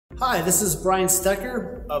Hi, this is Brian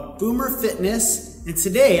Stecker of Boomer Fitness, and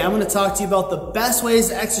today I'm going to talk to you about the best ways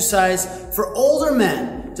to exercise for older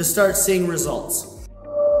men to start seeing results.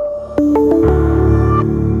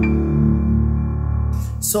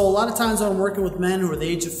 So a lot of times when I'm working with men who are the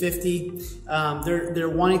age of 50, they're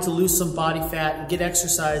wanting to lose some body fat and get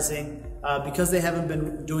exercising because they haven't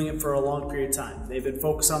been doing it for a long period of time. They've been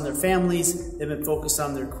focused on their families, they've been focused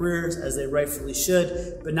on their careers, as they rightfully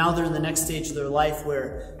should, but now they're in the next stage of their life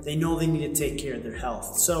where they know they need to take care of their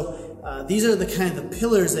health. So these are the kind of the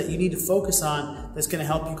pillars that you need to focus on that's going to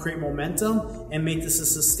help you create momentum and make this a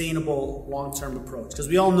sustainable long-term approach. Because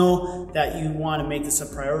we all know that you want to make this a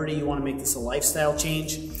priority, you want to make this a lifestyle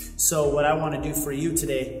change. So what I want to do for you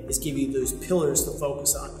today is give you those pillars to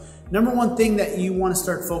focus on. Number one thing that you want to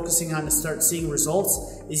start focusing on to start seeing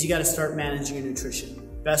results is you got to start managing your nutrition.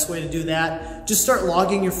 Best way to do that, just start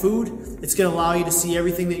logging your food. It's going to allow you to see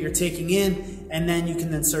everything that you're taking in, and then you can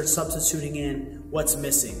then start substituting in what's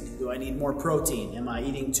missing. Do I need more protein? Am I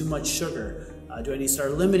eating too much sugar? Do I need to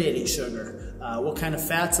start eliminating sugar? What kind of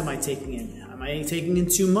fats am I taking in? Am I taking in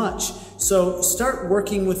too much? So start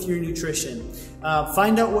working with your nutrition.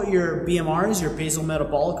 Find out what your BMR is, your basal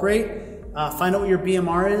metabolic rate. Find out what your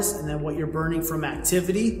BMR is and then what you're burning from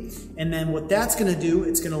activity. And then what that's going to do,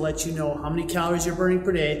 it's going to let you know how many calories you're burning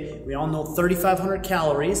per day. We all know 3,500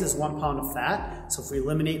 calories is 1 pound of fat. So if we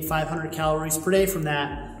eliminate 500 calories per day from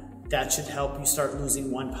that, that should help you start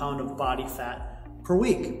losing 1 pound of body fat per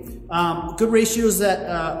week. Good ratios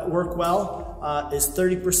that work well is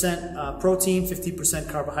 30% protein, 50%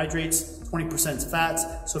 carbohydrates, 20% fats.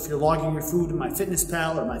 So if you're logging your food in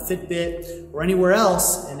MyFitnessPal or MyFitbit or anywhere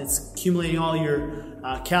else and it's accumulating all your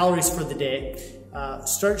calories for the day,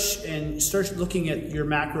 start looking at your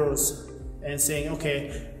macros and saying,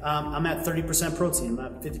 okay, I'm at 30% protein, I'm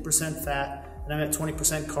at 50% fat, and I'm at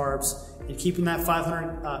 20% carbs, and keeping that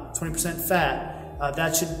 20% fat,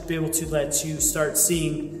 that should be able to let you start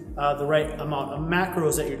seeing the right amount of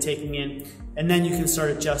macros that you're taking in, and then you can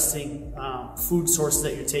start adjusting food sources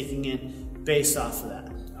that you're taking in based off of that.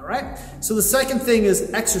 All right? So the second thing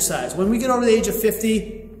is exercise. When we get over the age of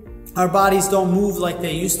 50, our bodies don't move like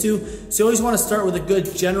they used to, so you always want to start with a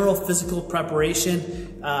good general physical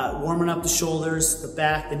preparation, warming up the shoulders, the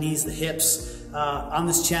back, the knees, the hips. On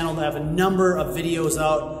this channel, I have a number of videos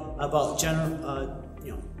out about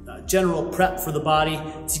general prep for the body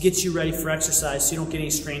to get you ready for exercise so you don't get any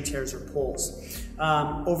strain, tears, or pulls.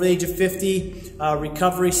 Over the age of 50,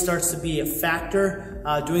 recovery starts to be a factor.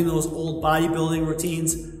 Doing those old bodybuilding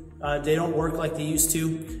routines, they don't work like they used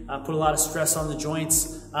to, put a lot of stress on the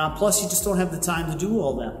joints. Plus, you just don't have the time to do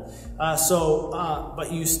all them.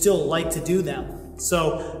 But you still like to do them.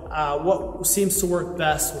 So what seems to work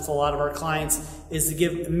best with a lot of our clients is to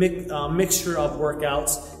give a mixture of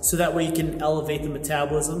workouts so that way you can elevate the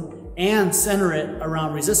metabolism and center it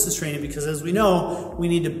around resistance training, because as we know, we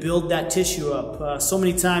need to build that tissue up. So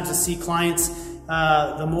many times I see clients,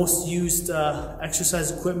 the most used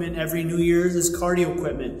exercise equipment every New Year's is cardio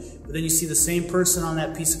equipment. But then you see the same person on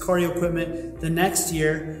that piece of cardio equipment the next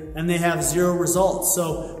year and they have zero results.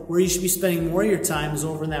 So where you should be spending more of your time is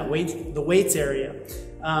over in that the weights area.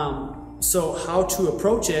 So how to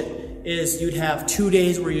approach it is you'd have 2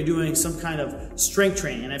 days where you're doing some kind of strength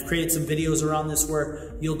training. And I've created some videos around this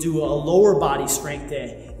where you'll do a lower body strength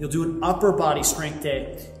day, you'll do an upper body strength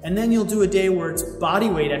day, and then you'll do a day where it's body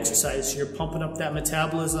weight exercise. So you're pumping up that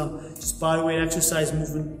metabolism, just body weight exercise,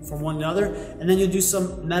 moving from one to another. And then you'll do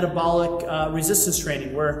some metabolic resistance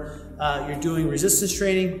training where you're doing resistance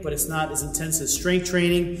training, but it's not as intense as strength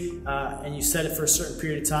training, and you set it for a certain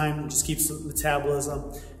period of time. It just keeps the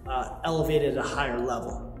metabolism elevated at a higher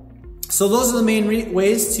level. So those are the main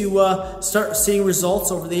ways to start seeing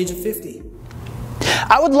results over the age of 50.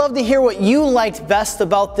 I would love to hear what you liked best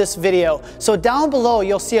about this video. So down below,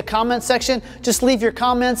 you'll see a comment section. Just leave your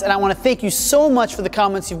comments, and I want to thank you so much for the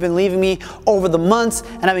comments you've been leaving me over the months,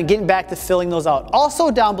 and I've been getting back to filling those out.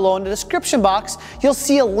 Also down below in the description box, you'll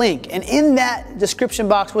see a link, and in that description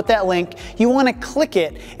box with that link, you want to click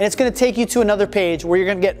it, and it's going to take you to another page where you're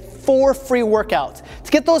going to get 4 free workouts.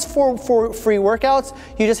 To get those 4 free workouts,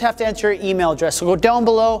 you just have to enter your email address. So go down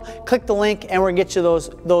below, click the link, and we're going to get you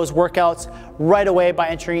those workouts right away by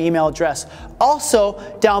entering your email address. Also,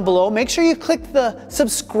 down below, make sure you click the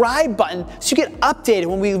subscribe button so you get updated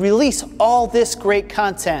when we release all this great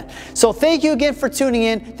content. So thank you again for tuning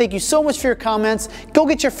in. Thank you so much for your comments. Go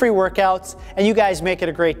get your free workouts, and you guys make it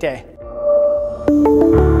a great day.